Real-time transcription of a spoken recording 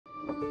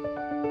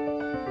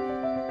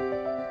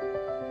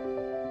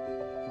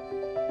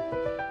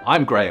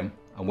I'm Graham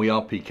and we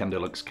are Pecan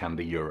Deluxe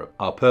Candy Europe.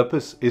 Our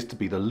purpose is to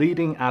be the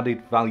leading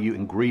added value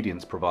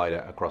ingredients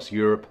provider across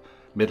Europe,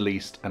 Middle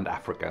East and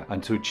Africa,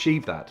 and to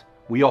achieve that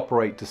we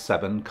operate to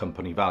 7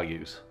 company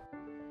values.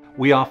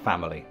 We are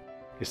family.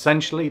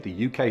 Essentially,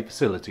 the UK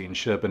facility in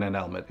Sherburn and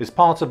Elmet is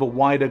part of a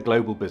wider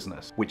global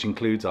business which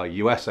includes our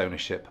US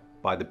ownership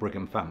by the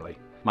Brigham family,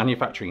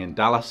 manufacturing in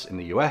Dallas in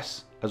the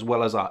US, as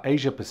well as our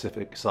Asia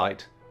Pacific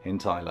site in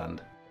Thailand.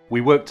 We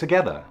work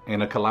together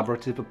in a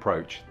collaborative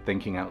approach,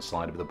 thinking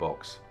outside of the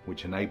box,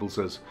 which enables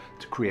us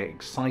to create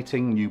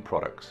exciting new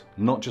products,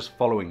 not just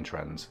following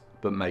trends,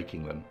 but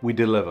making them. We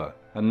deliver,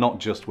 and not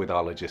just with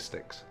our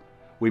logistics.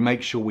 We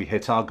make sure we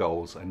hit our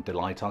goals and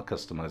delight our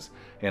customers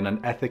in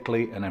an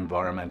ethically and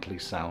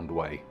environmentally sound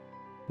way.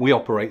 We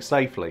operate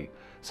safely,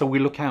 so we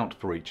look out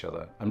for each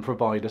other and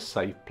provide a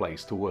safe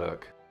place to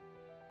work.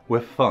 We're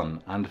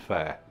fun and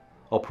fair,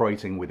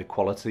 operating with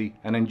equality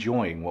and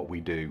enjoying what we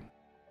do.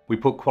 We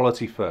put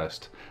quality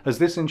first, as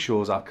this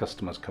ensures our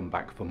customers come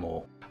back for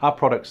more. Our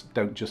products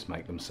don't just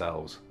make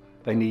themselves.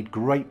 They need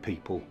great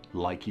people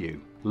like you.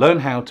 Learn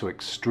how to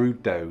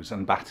extrude doughs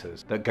and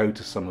batters that go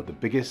to some of the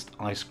biggest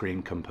ice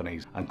cream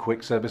companies and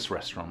quick service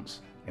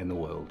restaurants in the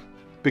world.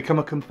 Become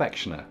a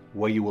confectioner,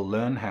 where you will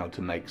learn how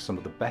to make some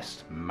of the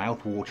best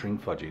mouth-watering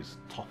fudges,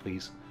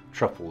 toffees,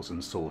 truffles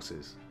and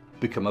sauces.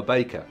 Become a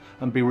baker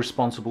and be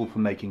responsible for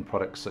making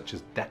products such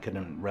as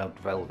decadent red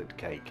velvet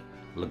cake,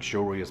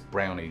 luxurious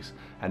brownies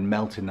and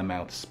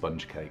melt-in-the-mouth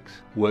sponge cakes.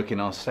 Work in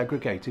our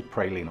segregated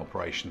praline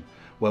operation,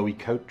 where we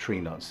coat tree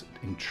nuts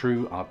in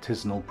true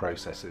artisanal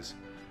processes,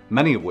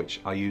 many of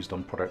which are used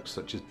on products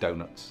such as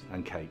donuts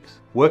and cakes.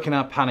 Work in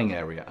our panning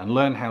area and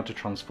learn how to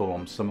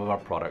transform some of our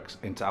products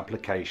into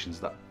applications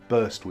that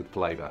burst with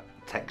flavour,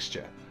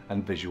 texture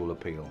and visual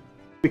appeal.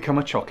 Become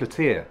a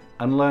chocolatier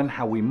and learn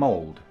how we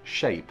mould,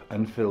 shape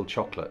and fill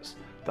chocolates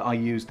that are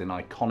used in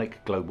iconic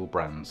global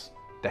brands,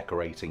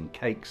 decorating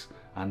cakes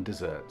and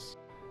desserts.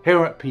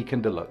 Here at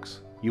Pecan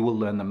Deluxe, you will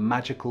learn the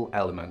magical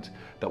element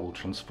that will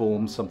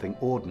transform something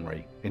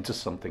ordinary into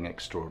something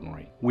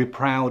extraordinary. We're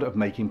proud of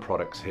making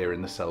products here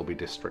in the Selby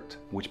district,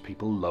 which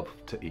people love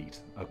to eat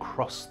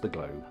across the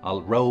globe.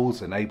 Our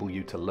roles enable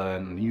you to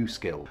learn new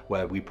skills,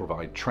 where we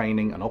provide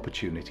training and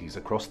opportunities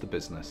across the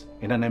business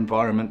in an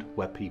environment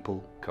where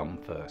people come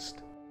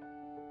first.